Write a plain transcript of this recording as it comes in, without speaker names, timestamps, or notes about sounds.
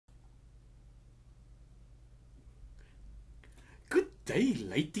day,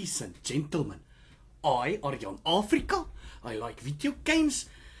 ladies and gentlemen. I are Jan Afrika. I like video games.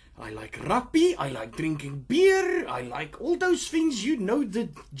 I like rugby. I like drinking beer. I like all those things. You know the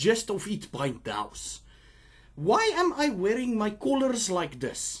gist of it by now. Why am I wearing my collars like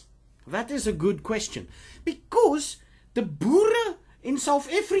this? That is a good question. Because the boere in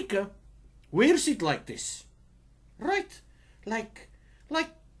South Africa wears it like this. Right? Like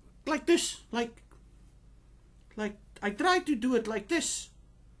this. Like I try to do it like this.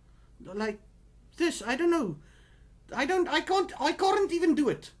 Like this. I don't know. I can't even do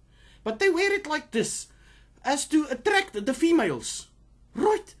it. But they wear it like this as to attract the females.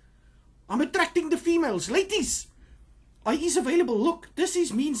 Right? I'm attracting the females. Ladies, I is available. Look, this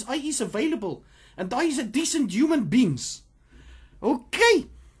means I is available. And I is a decent human beings. Okay.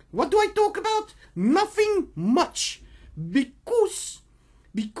 What do I talk about? Nothing much. Because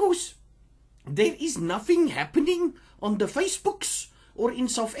there is nothing happening on the Facebooks or in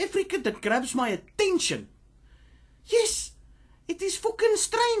South Africa that grabs my attention. Yes, it is fucking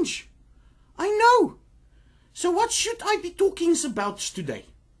strange. I know. So what should I be talking about today?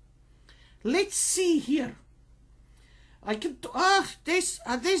 Let's see here. I can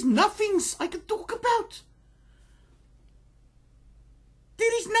there's nothings I can talk about.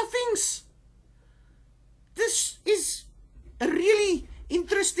 There is nothings. This is a really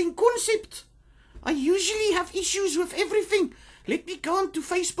interesting concept. I usually have issues with everything. Let me go on to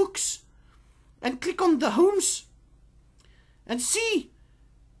Facebooks and click on the homes and see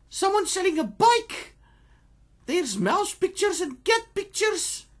someone selling a bike. There's mouse pictures and cat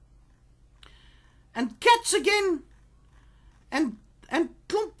pictures and cats again and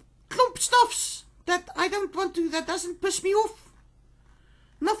clump stuffs that I don't want to, that doesn't piss me off.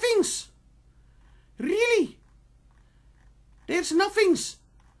 Nothings. Really. There's nothings.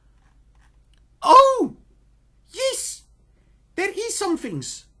 Oh, yes, there is some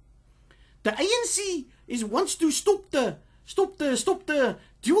things. The ANC wants to stop the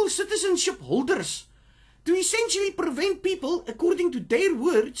dual citizenship holders, to essentially prevent people, according to their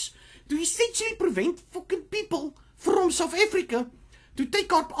words, to essentially prevent fucking people from South Africa to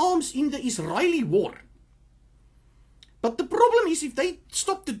take up arms in the Israeli war. But the problem is, if they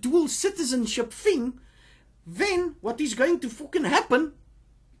stop the dual citizenship thing, then what is going to fucking happen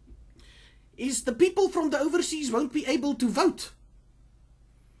is the people from the overseas won't be able to vote.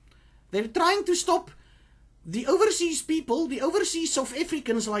 They're trying to stop the overseas people, the overseas South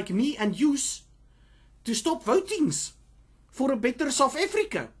Africans like me and yous, to stop votings for a better South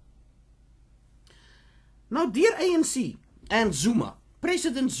Africa. Now, dear ANC and Zuma,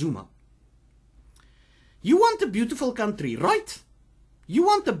 President Zuma, you want a beautiful country, right? You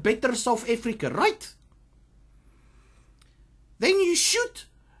want a better South Africa, right? Then you should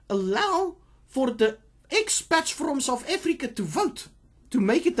allow for the expats from South Africa to vote, to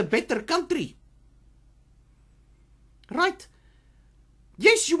make it a better country. Right?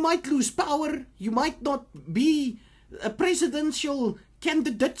 Yes, you might lose power, you might not be a presidential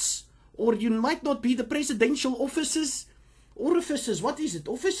candidates, or you might not be the presidential offices, what is it,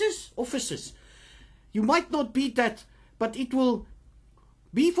 offices. You might not be that, but it will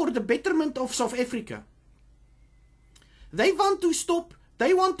be for the betterment of South Africa. They want to stop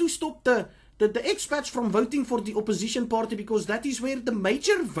the expats from voting for the opposition party, because that is where the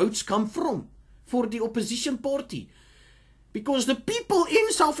major votes come from, for the opposition party. Because the people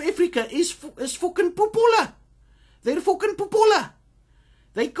in South Africa is fucking poepola. They're fucking poepola.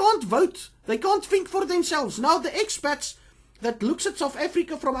 They can't vote. They can't think for themselves. Now the expats that looks at South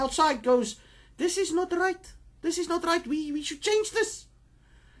Africa from outside goes, this is not right. This is not right. We should change this.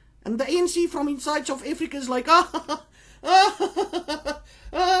 And the ANC from inside South Africa is like,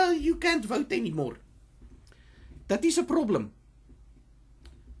 you can't vote anymore. That is a problem.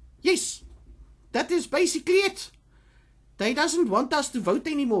 Yes, that is basically it. They doesn't want us to vote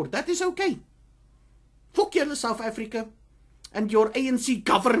anymore. That is okay. Fuck you, South Africa and your ANC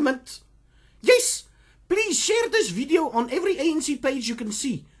government. Yes, please share this video on every ANC page you can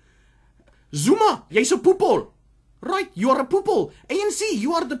see. Zuma, jy's a poepel. Right, you are a poepel. ANC,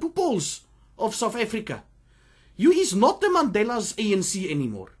 you are the poepels of South Africa. You is not the Mandela's ANC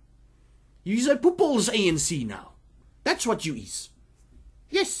anymore. You is a poepel's ANC now. That's what you is.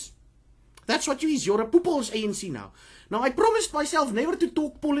 Yes, that's what you is. You're a poepel's ANC now. Now, I promised myself never to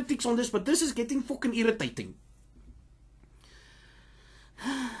talk politics on this, but this is getting fucking irritating.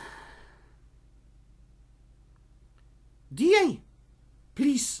 DA,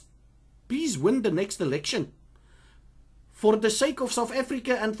 please win the next election. For the sake of South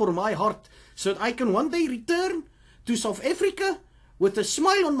Africa and for my heart, so that I can one day return to South Africa with a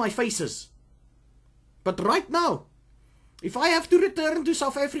smile on my faces. But right now, If I have to return to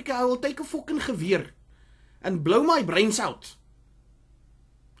South Africa, I will take a fucking geweer and blow my brains out.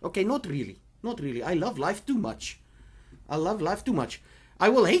 Okay, not really. Not really. I love life too much. I love life too much. I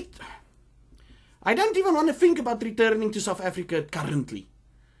will hate... I don't even want to think about returning to South Africa currently.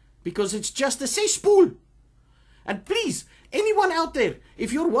 Because it's just a cesspool. And please, anyone out there,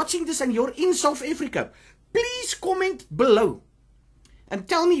 if you're watching this and you're in South Africa, please comment below. And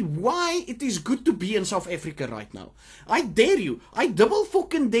tell me why it is good to be in South Africa right now. I dare you. I double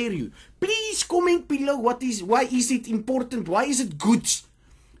fucking dare you. Please comment below why is it important? Why is it good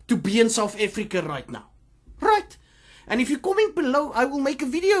to be in South Africa right now? Right? And if you comment below, I will make a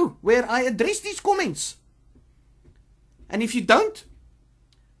video where I address these comments. And if you don't,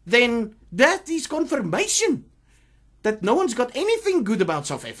 then that is confirmation that no one's got anything good about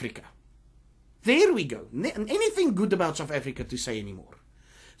South Africa. There we go. Anything good about South Africa to say anymore.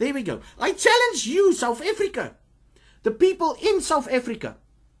 There we go. I challenge you, South Africa, the people in South Africa,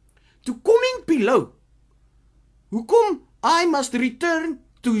 to comment below. Hoekom I must return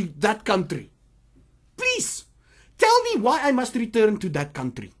to that country? Please, tell me why I must return to that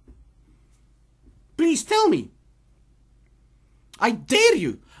country. Please tell me. I dare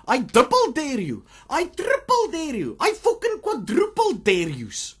you. I double dare you. I triple dare you. I fucking quadruple dare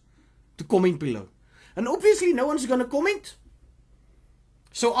yous to comment below. And obviously no one's gonna comment.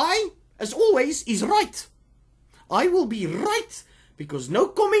 So I, as always, is right. I will be right because no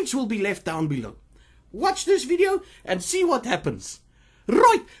comments will be left down below. Watch this video and see what happens.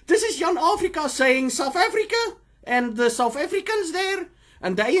 Right, this is Jan Afrika saying South Africa and the South Africans there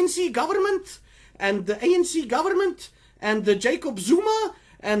and the ANC government and the ANC government and the Jacob Zuma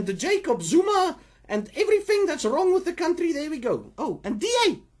and the Jacob Zuma and everything that's wrong with the country. There we go. Oh, and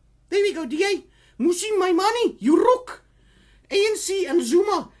DA. There we go, DA. Musi my money. You rook. ANC and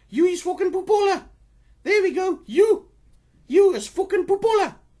Zuma. You is fucking Pupola. There we go. You is fucking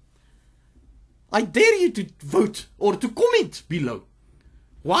Pupola. I dare you to vote or to comment below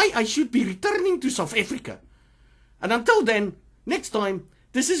why I should be returning to South Africa. And until then, next time,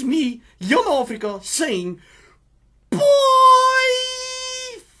 this is me, Jan Afrika, saying, boy!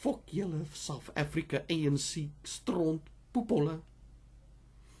 Fuck julle South Africa ANC stront Pupola.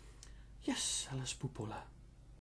 Yes, hulle is Pupola.